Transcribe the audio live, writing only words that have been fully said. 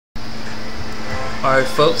Alright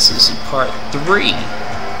folks, this is part 3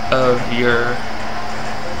 of your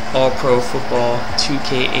All-Pro Football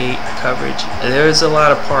 2K8 coverage. There's a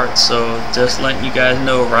lot of parts, so just letting you guys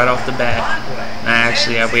know right off the bat.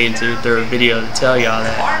 Actually, I waited to the third video to tell y'all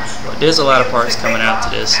that. But there's a lot of parts coming out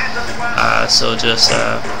to this. So just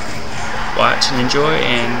watch and enjoy,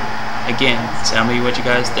 and again, tell me what you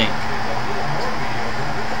guys think.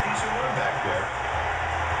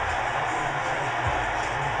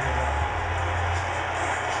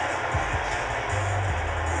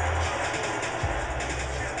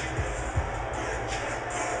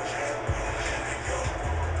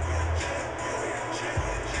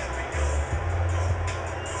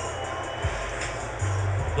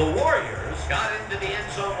 The Warriors got into the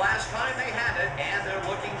end zone last time they had it, and they're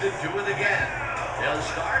looking to do it again. They'll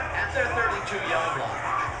start at their 32-yard line.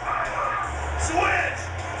 Switch!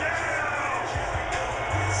 Down!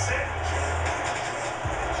 Sit!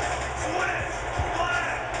 Switch!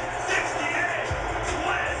 Flag! 68!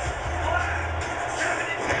 Switch! Flag!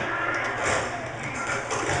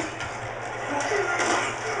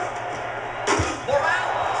 70!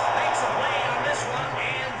 Morales makes a play on this one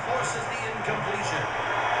and forces the incompletion.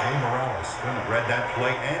 Morales couldn't have read that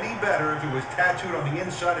play any better if it was tattooed on the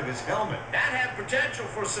inside of his helmet. That had potential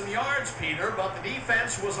for some yards, Peter, but the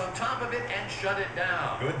defense was on top of it and shut it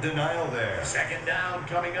down. Good denial there. Second down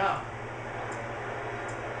coming up.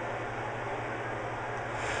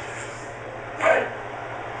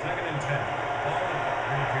 Second and 10. Ball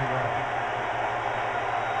at 32-yard.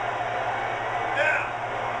 Down.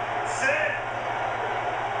 Sit.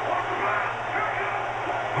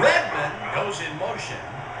 Redmond goes in motion.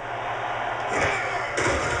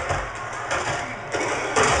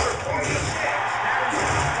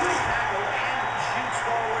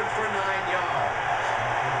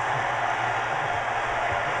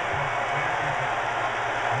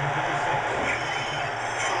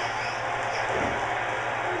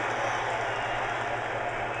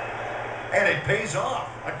 And it pays off.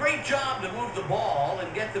 A great job to move the ball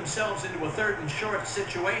and get themselves into a 3rd and short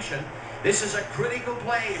situation. This is a critical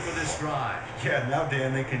play for this drive. Yeah, now,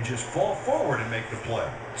 Dan, they can just fall forward and make the play.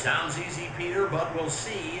 Sounds easy, Peter, but we'll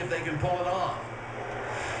see if they can pull it off.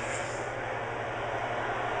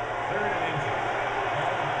 3rd and inches.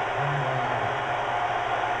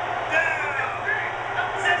 Down!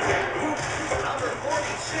 Number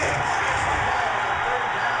 46 gets the ball on 3rd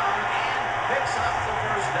down and picks up the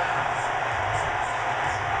 1st down.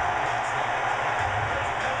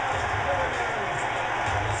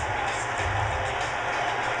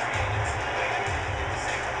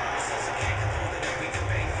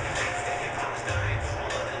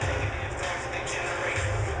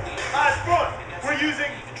 We're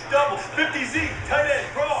using double 50Z tight end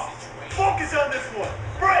cross. Focus on this one.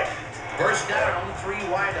 Break. First down, 3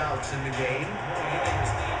 wideouts in the game.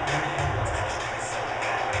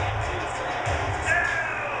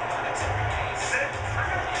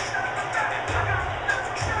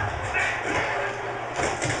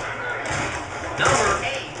 Number 8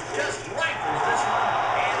 just rifles this one,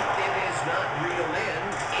 and it is not reeled in.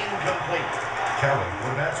 Incomplete. Kelly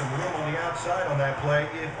would have had some room on the outside on that play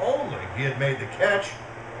if only he had made the catch.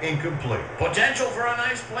 Incomplete. Potential for a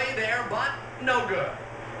nice play there, but no good.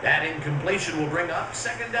 That incompletion will bring up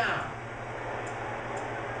 2nd down.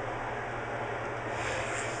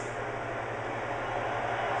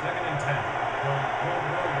 Second and 10.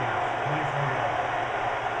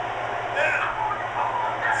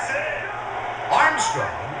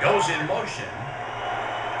 Armstrong goes in motion.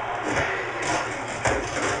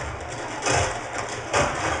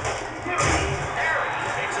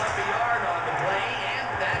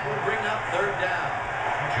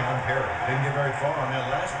 Didn't get very far on that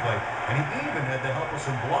last play, and he even had the help of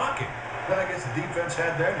some blocking. But I guess the defense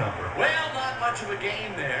had their number. Well, not much of a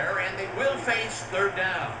game there, and they will face 3rd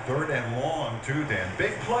down. 3rd and long, too, Dan.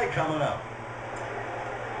 Big play coming up.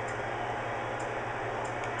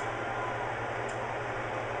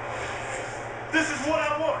 This is what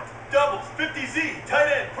I want. Doubles, 50Z, tight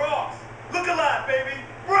end cross. Look alive, baby.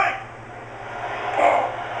 Break.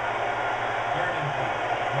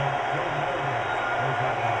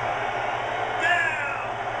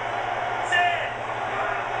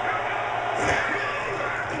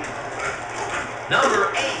 Number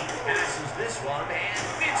 8 passes this one, and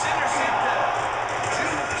it's intercepted.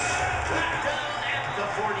 Jukes back down at the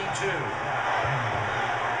 42.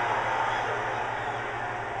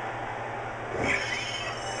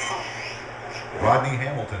 Rodney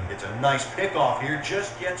Hamilton gets a nice pickoff here,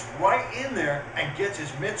 just gets right in there and gets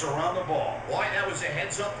his mitts around the ball. Boy, that was a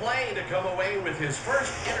heads-up play to come away with his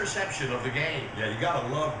first interception of the game. Yeah, you gotta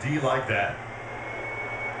love D like that.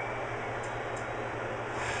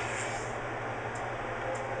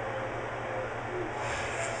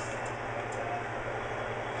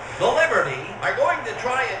 The Liberty are going to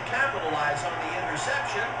try and capitalize on the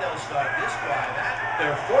interception. They'll start this drive at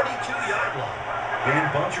their 42-yard line. And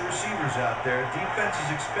a bunch of receivers out there. Defense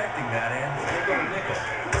is expecting that, and they're going to nickel.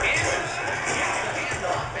 Anderson gets the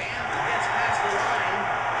handoff and gets past the line.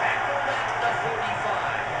 Tackled at the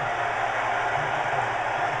 45.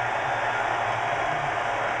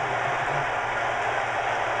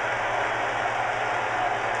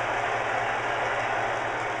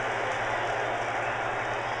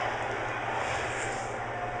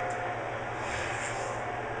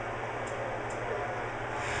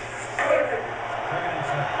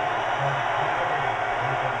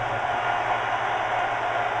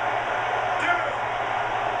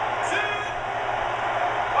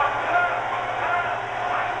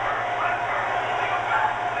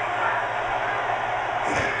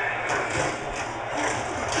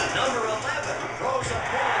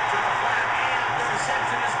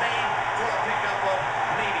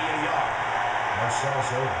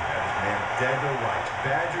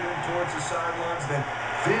 Badgered him towards the sidelines, then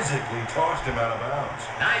physically tossed him out of bounds.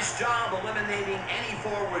 Nice job eliminating any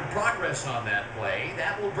forward progress on that play.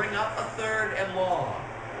 That will bring up a 3rd and long.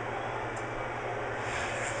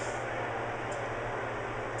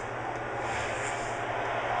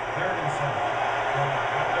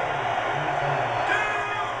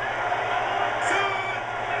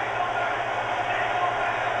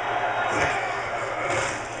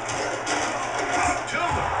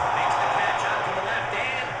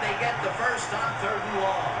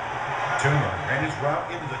 Toomer ran his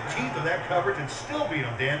route into the teeth of that coverage and still beat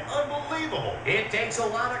him, Dan. Unbelievable. It takes a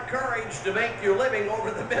lot of courage to make your living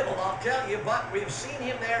over the middle, I'll tell you, but we've seen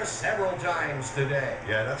him there several times today.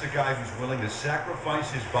 Yeah, that's a guy who's willing to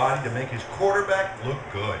sacrifice his body to make his quarterback look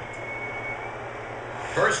good.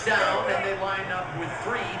 First down, and they line up with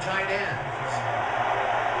 3 tight ends.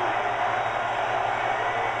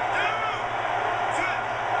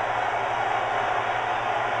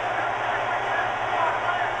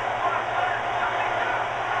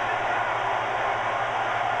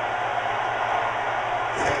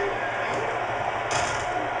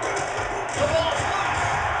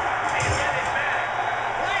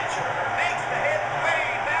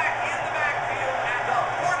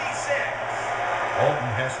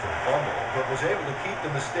 Was able to keep the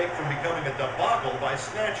mistake from becoming a debacle by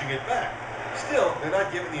snatching it back. Still, they're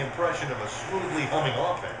not giving the impression of a smoothly humming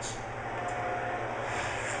offense.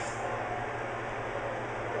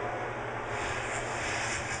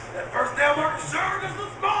 That first down mark sure does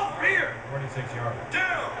look small from here. 26 yards.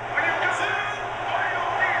 Down.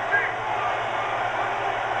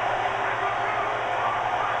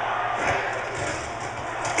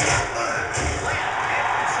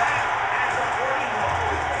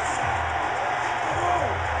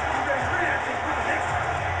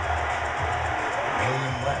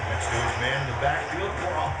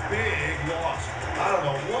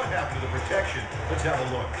 Let's have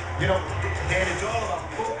a look. You know, Dan, it's all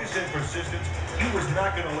about focus and persistence. He was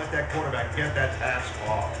not going to let that quarterback get that pass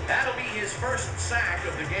off. That'll be his first sack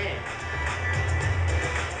of the game.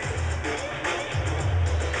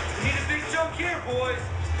 We need a big chunk here, boys.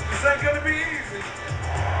 This ain't going to be easy.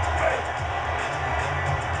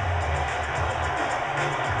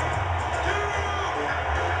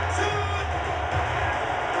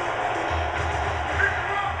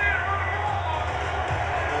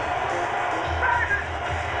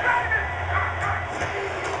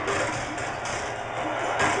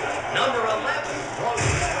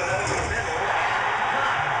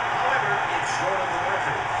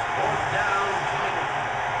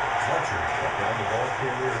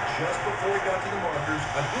 Just before he got to the markers.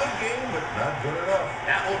 A good game, but not good enough.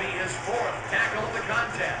 That will be his 4th tackle of the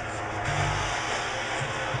contest.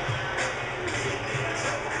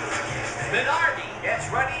 Minardi gets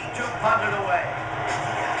ready to punt it away.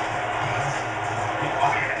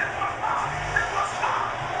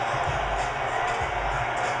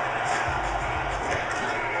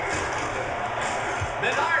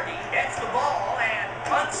 Minardi gets the ball and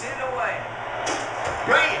punts it away.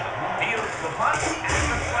 Graham deals the punt and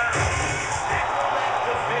the ground. Tackled at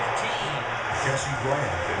the 15. Jesse Graham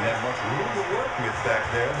didn't have much room to work with back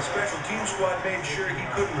there. The special team squad made sure he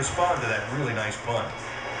couldn't respond to that really nice punt.